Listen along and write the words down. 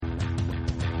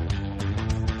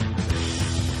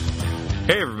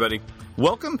Hey everybody,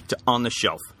 welcome to On the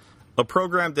Shelf, a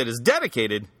program that is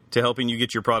dedicated to helping you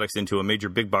get your products into a major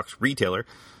big box retailer.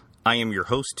 I am your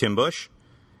host, Tim Bush,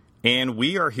 and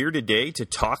we are here today to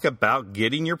talk about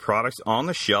getting your products on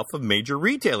the shelf of major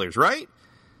retailers, right?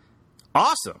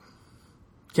 Awesome.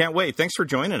 Can't wait. Thanks for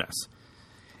joining us.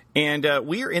 And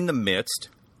we are in the midst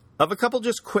of a couple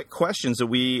just quick questions that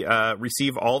we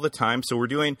receive all the time. So we're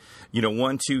doing,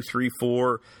 1, 2, 3,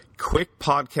 4 quick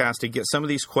podcast to get some of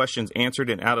these questions answered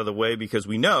and out of the way, because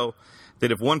we know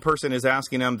that if one person is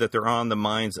asking them, that they're on the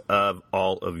minds of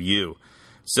all of you.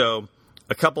 So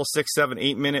a couple 6, 7,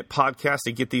 8 minute podcasts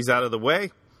to get these out of the way.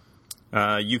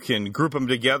 You can group them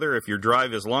together if your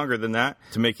drive is longer than that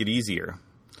to make it easier.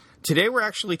 Today we're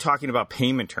actually talking about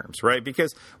payment terms, right?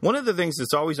 Because one of the things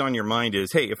that's always on your mind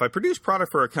is, hey, if I produce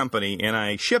product for a company and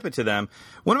I ship it to them,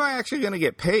 when am I actually going to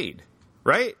get paid,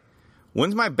 right?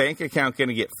 When's my bank account going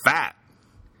to get fat?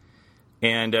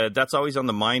 And that's always on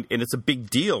the mind, and it's a big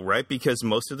deal, right? Because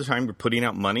most of the time you're putting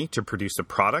out money to produce a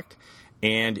product,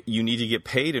 and you need to get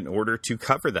paid in order to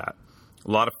cover that.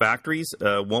 A lot of factories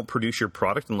won't produce your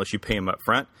product unless you pay them up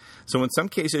front. So in some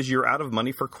cases, you're out of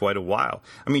money for quite a while.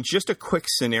 I mean, just a quick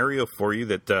scenario for you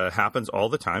that happens all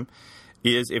the time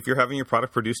is if you're having your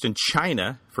product produced in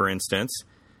China, for instance,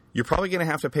 you're probably going to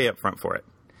have to pay up front for it.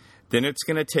 Then it's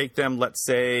going to take them, let's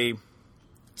say,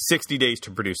 60 days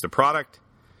to produce the product,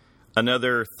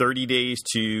 another 30 days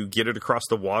to get it across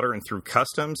the water and through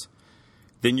customs.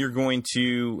 Then you're going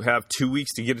to have 2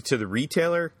 weeks to get it to the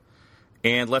retailer.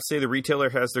 And let's say the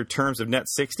retailer has their terms of net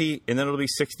 60, and then it'll be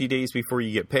 60 days before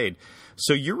you get paid.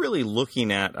 So you're really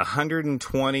looking at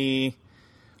 120,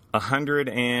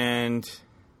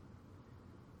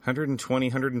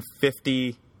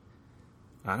 150,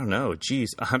 I don't know,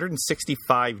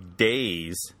 165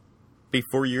 days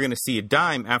before you're going to see a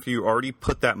dime after you already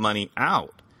put that money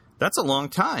out. That's a long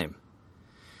time.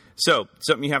 So,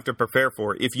 something you have to prepare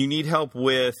for. If you need help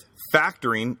with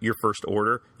factoring your first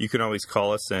order, you can always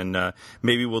call us, and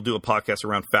maybe we'll do a podcast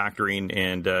around factoring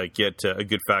and get a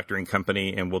good factoring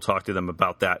company, and we'll talk to them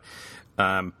about that.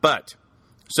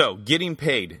 So getting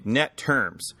paid, net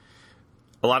terms.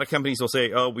 A lot of companies will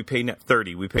say, oh, we pay net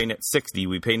 30, we pay net 60,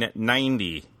 we pay net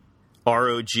 90,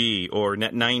 ROG, or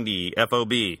net 90,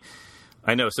 FOB.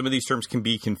 I know some of these terms can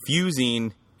be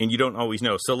confusing, and you don't always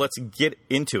know. So let's get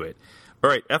into it. All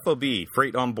right, FOB,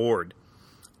 freight on board.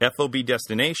 FOB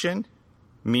destination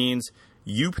means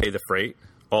you pay the freight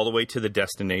all the way to the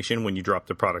destination when you drop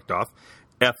the product off.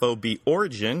 FOB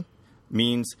origin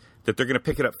means that they're going to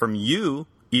pick it up from you,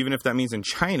 even if that means in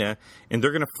China, and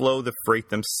they're going to flow the freight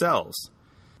themselves.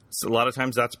 So a lot of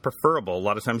times that's preferable. A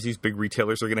lot of times these big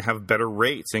retailers are going to have better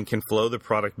rates and can flow the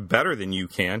product better than you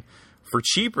can for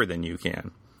cheaper than you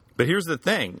can. But here's the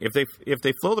thing. If they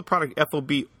flow the product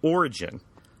FOB origin,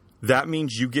 that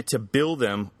means you get to bill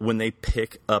them when they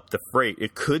pick up the freight.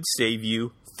 It could save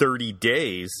you 30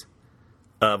 days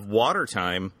of water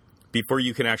time before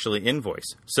you can actually invoice.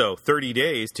 So 30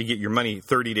 days to get your money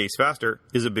 30 days faster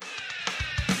is a big...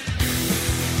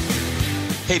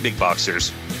 Hey, Big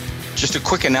Boxers. Just a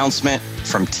quick announcement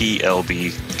from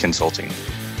TLB Consulting.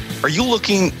 Are you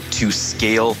looking to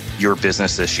scale your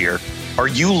business this year? Are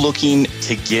you looking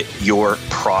to get your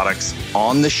products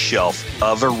on the shelf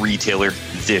of a retailer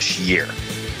this year?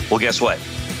 Well, guess what?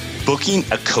 Booking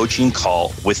a coaching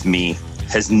call with me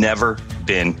has never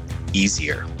been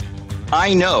easier.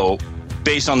 I know,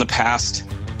 based on the past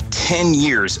 10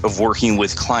 years of working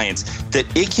with clients, that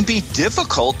it can be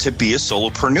difficult to be a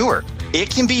solopreneur. It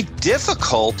can be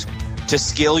difficult to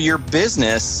scale your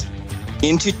business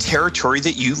into territory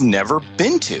that you've never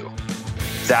been to.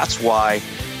 That's why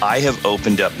I have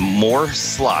opened up more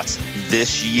slots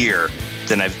this year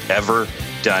than I've ever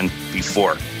done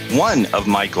before. One of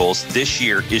my goals this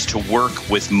year is to work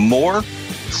with more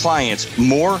clients,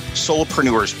 more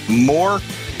solopreneurs, more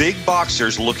big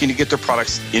boxers looking to get their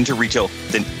products into retail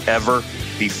than ever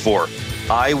before.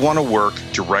 I want to work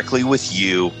directly with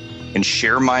you and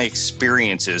share my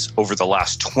experiences over the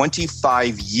last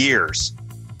 25 years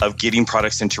of getting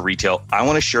products into retail. I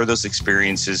want to share those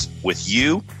experiences with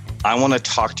you. I want to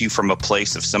talk to you from a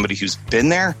place of somebody who's been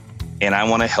there, and I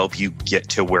want to help you get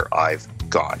to where I've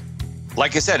gone.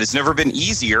 Like I said, it's never been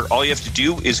easier. All you have to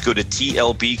do is go to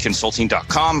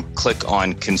tlbconsulting.com, click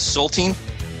on consulting,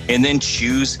 and then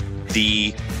choose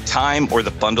the time or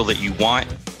the bundle that you want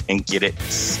and get it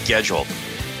scheduled.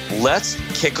 Let's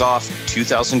kick off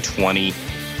 2020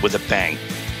 with a bang.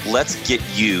 Let's get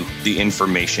you the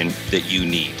information that you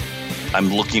need. I'm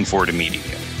looking forward to meeting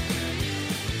you.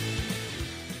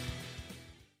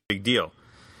 Big deal.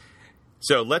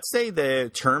 So let's say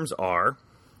the terms are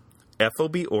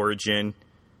FOB origin,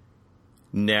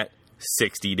 net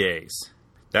 60 days.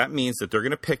 That means that they're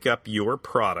going to pick up your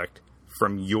product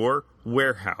from your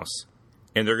warehouse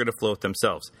and they're going to float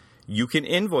themselves. You can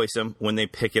invoice them when they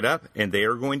pick it up, and they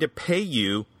are going to pay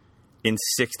you in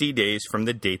 60 days from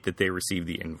the date that they receive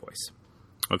the invoice.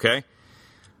 Okay?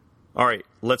 All right,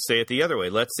 let's say it the other way.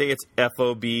 Let's say it's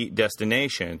FOB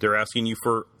destination. They're asking you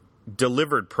for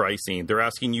delivered pricing. They're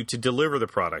asking you to deliver the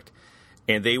product,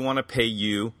 and they want to pay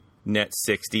you net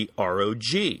 60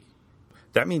 ROG.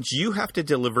 That means you have to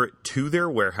deliver it to their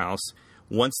warehouse.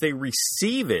 Once they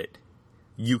receive it,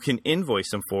 you can invoice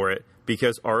them for it,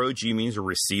 because ROG means a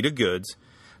receipt of goods.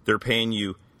 They're paying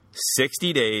you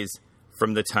 60 days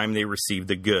from the time they receive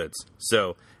the goods.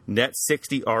 So net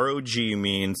 60 ROG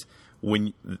means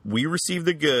when we receive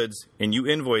the goods and you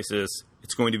invoice us,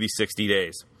 it's going to be 60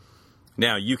 days.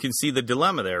 Now, you can see the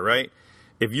dilemma there, right?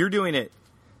 If you're doing it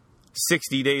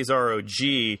 60 days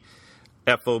ROG,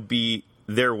 FOB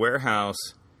their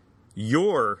warehouse,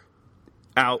 you're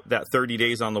out that 30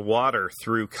 days on the water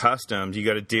through customs. You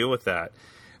got to deal with that.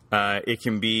 It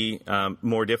can be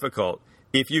more difficult.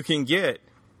 If you can get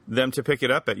them to pick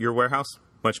it up at your warehouse,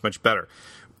 much, much better.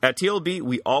 At TLB,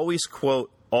 we always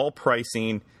quote all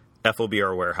pricing FOB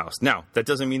our warehouse. Now, that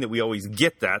doesn't mean that we always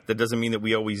get that. That doesn't mean that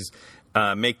we always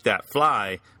make that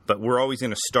fly, but we're always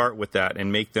going to start with that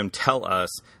and make them tell us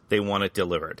they want it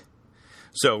delivered.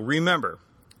 So remember,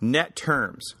 net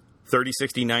terms, 30,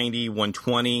 60, 90,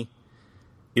 120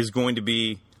 is going to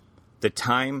be the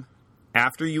time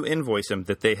after you invoice them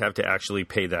that they have to actually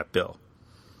pay that bill.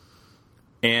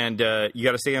 And you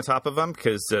got to stay on top of them,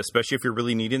 because especially if you're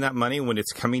really needing that money, when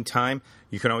it's coming time,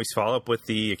 you can always follow up with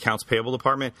the accounts payable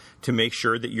department to make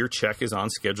sure that your check is on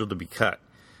schedule to be cut.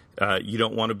 You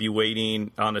don't want to be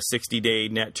waiting on a 60-day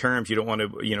net terms. You don't want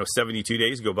to, 72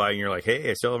 days go by and you're like,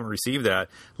 hey, I still haven't received that.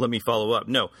 Let me follow up.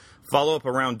 No, follow up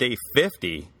around day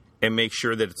 50 and make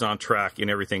sure that it's on track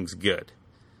and everything's good.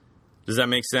 Does that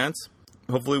make sense?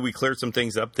 Hopefully we cleared some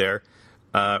things up there.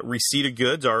 Receipt of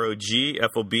goods, ROG,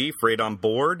 FOB, freight on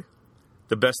board.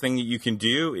 The best thing that you can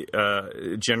do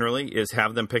generally is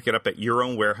have them pick it up at your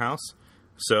own warehouse.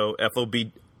 So FOB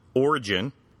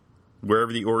origin,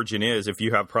 wherever the origin is, if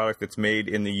you have product that's made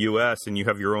in the U.S. and you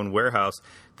have your own warehouse,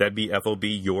 that'd be FOB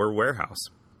your warehouse.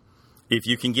 If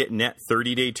you can get net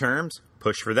 30-day terms,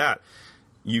 push for that.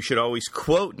 You should always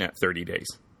quote net 30 days.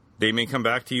 They may come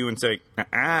back to you and say,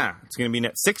 it's going to be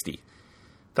net 60.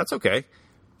 That's okay.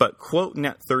 But quote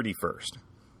net 30 first.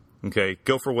 Okay,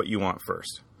 go for what you want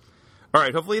first. All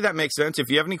right, hopefully that makes sense. If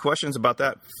you have any questions about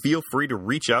that, feel free to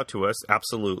reach out to us.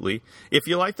 Absolutely. If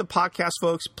you like the podcast,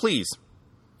 folks, please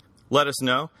let us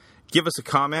know. Give us a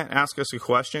comment. Ask us a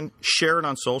question. Share it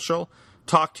on social.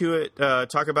 Talk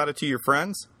about it to your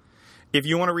friends. If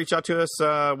you want to reach out to us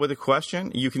with a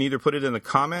question, you can either put it in the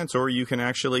comments, or you can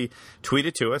actually tweet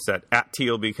it to us at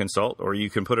TLB Consult, or you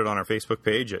can put it on our Facebook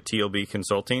page at TLB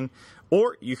Consulting,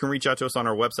 or you can reach out to us on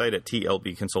our website at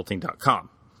tlbconsulting.com.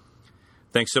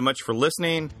 Thanks so much for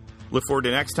listening. Look forward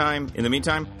to next time. In the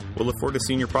meantime, we'll look forward to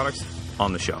seeing your products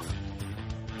on the shelf.